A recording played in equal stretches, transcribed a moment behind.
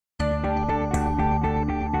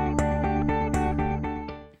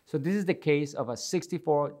So this is the case of a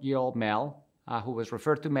 64-year-old male who was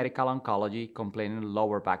referred to medical oncology complaining of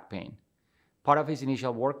lower back pain. Part of his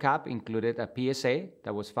initial workup included a PSA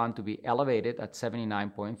that was found to be elevated at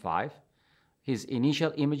 79.5. His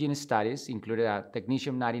initial imaging studies included a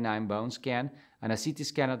technetium-99 bone scan and a CT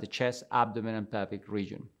scan of the chest, abdomen, and pelvic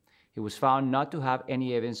region. He was found not to have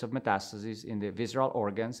any evidence of metastasis in the visceral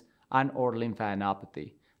organs and/or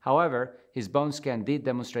lymphadenopathy. However, his bone scan did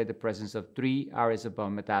demonstrate the presence of 3 areas of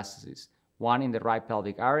bone metastasis, 1 in the right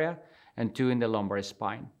pelvic area and 2 in the lumbar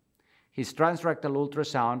spine. His transrectal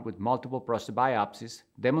ultrasound with multiple prostate biopsies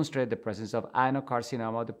demonstrated the presence of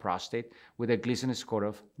adenocarcinoma of the prostate with a Gleason score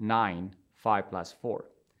of 9, 5 plus 4.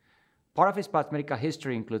 Part of his past medical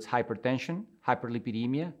history includes hypertension,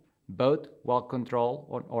 hyperlipidemia, both well controlled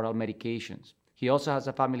on oral medications. He also has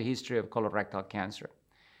a family history of colorectal cancer.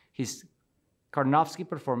 His Karnofsky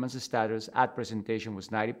performance status at presentation was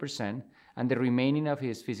 90%, and the remaining of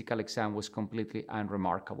his physical exam was completely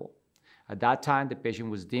unremarkable. At that time, the patient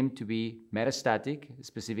was deemed to be metastatic,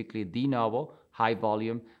 specifically de novo, high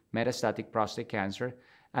volume metastatic prostate cancer,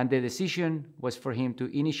 and the decision was for him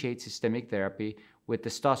to initiate systemic therapy with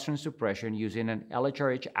testosterone suppression using an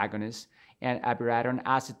LHRH agonist and abiraterone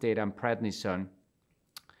acetate and prednisone.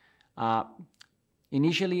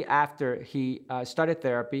 Initially, after he started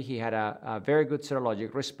therapy, he had a very good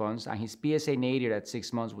serologic response, and his PSA nadir at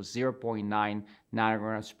 6 months was 0.9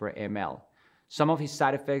 nanograms per ml. Some of his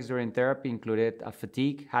side effects during therapy included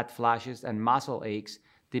fatigue, hot flashes, and muscle aches,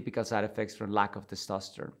 typical side effects from lack of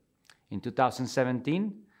testosterone. In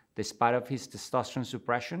 2017, despite of his testosterone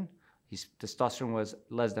suppression, his testosterone was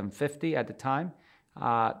less than 50 at the time,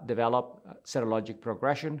 developed serologic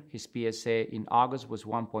progression. His PSA in August was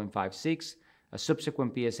 1.56. A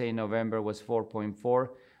subsequent PSA in November was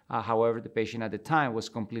 4.4. However, the patient at the time was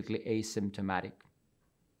completely asymptomatic.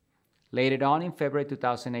 Later on in February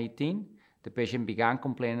 2018, the patient began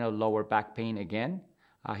complaining of lower back pain again.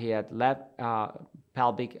 He had left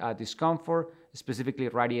pelvic discomfort, specifically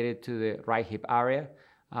radiated to the right hip area,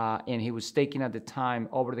 and he was taking at the time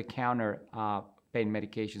over-the-counter pain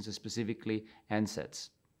medications, specifically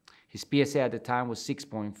NSAIDs. His PSA at the time was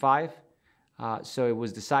 6.5, so it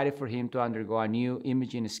was decided for him to undergo a new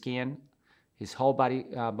imaging scan. His whole body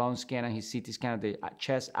bone scan and his CT scan of the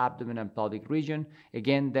chest, abdomen, and pelvic region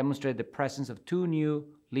again demonstrated the presence of 2 new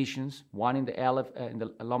lesions, one in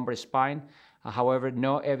the lumbar spine. However,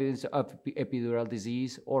 no evidence of epidural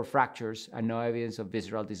disease or fractures, and no evidence of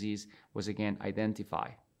visceral disease was again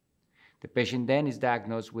identified. The patient then is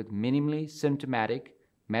diagnosed with minimally symptomatic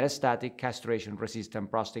metastatic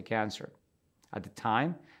castration-resistant prostate cancer. At the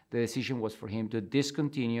time, the decision was for him to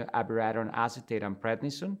discontinue abiraterone acetate and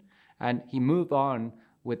prednisone, and he moved on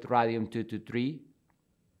with radium-223.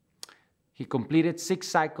 He completed 6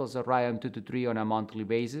 cycles of radium-223 on a monthly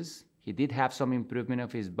basis. He did have some improvement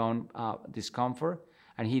of his bone discomfort,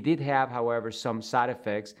 and he did have, however, some side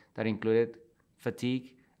effects that included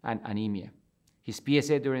fatigue and anemia. His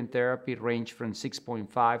PSA during therapy ranged from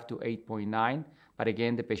 6.5 to 8.9, but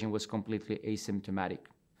again, the patient was completely asymptomatic.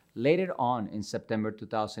 Later on in September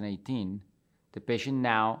 2018, the patient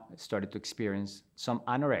now started to experience some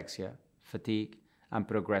anorexia, fatigue, and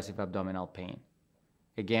progressive abdominal pain.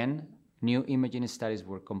 Again, new imaging studies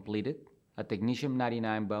were completed. A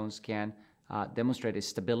technetium-99 bone scan demonstrated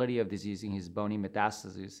stability of disease in his bony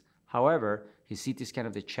metastases. However, his CT scan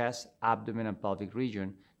of the chest, abdomen, and pelvic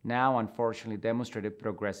region now unfortunately demonstrated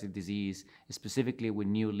progressive disease, specifically with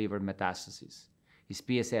new liver metastases. His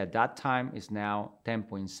PSA at that time is now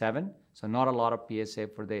 10.7, so not a lot of PSA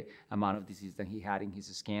for the amount of disease that he had in his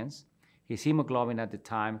scans. His hemoglobin at the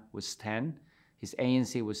time was 10, his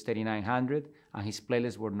ANC was 3,900, and his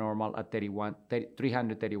platelets were normal at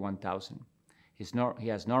 331,000. He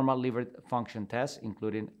has normal liver function tests,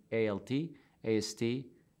 including ALT, AST,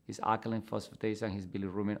 his alkaline phosphatase, and his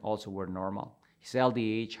bilirubin also were normal. His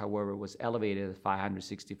LDH, however, was elevated at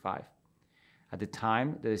 565. At the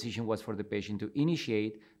time, the decision was for the patient to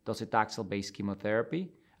initiate docetaxel-based chemotherapy,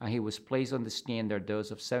 and he was placed on the standard dose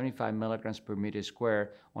of 75 milligrams per meter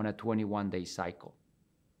square on a 21-day cycle.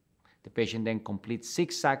 The patient then completes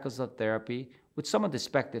 6 cycles of therapy with some of the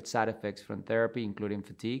expected side effects from therapy, including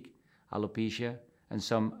fatigue, alopecia, and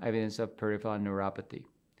some evidence of peripheral neuropathy.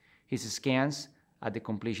 His scans at the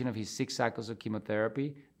completion of his 6 cycles of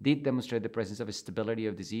chemotherapy did demonstrate the presence of a stability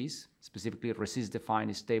of disease, specifically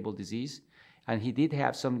RECIST-defined stable disease, and he did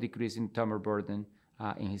have some decrease in tumor burden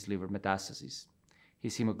in his liver metastases.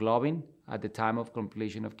 His hemoglobin at the time of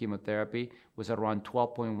completion of chemotherapy was around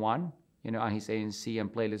 12.1, and his ANC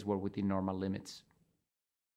and platelets were within normal limits.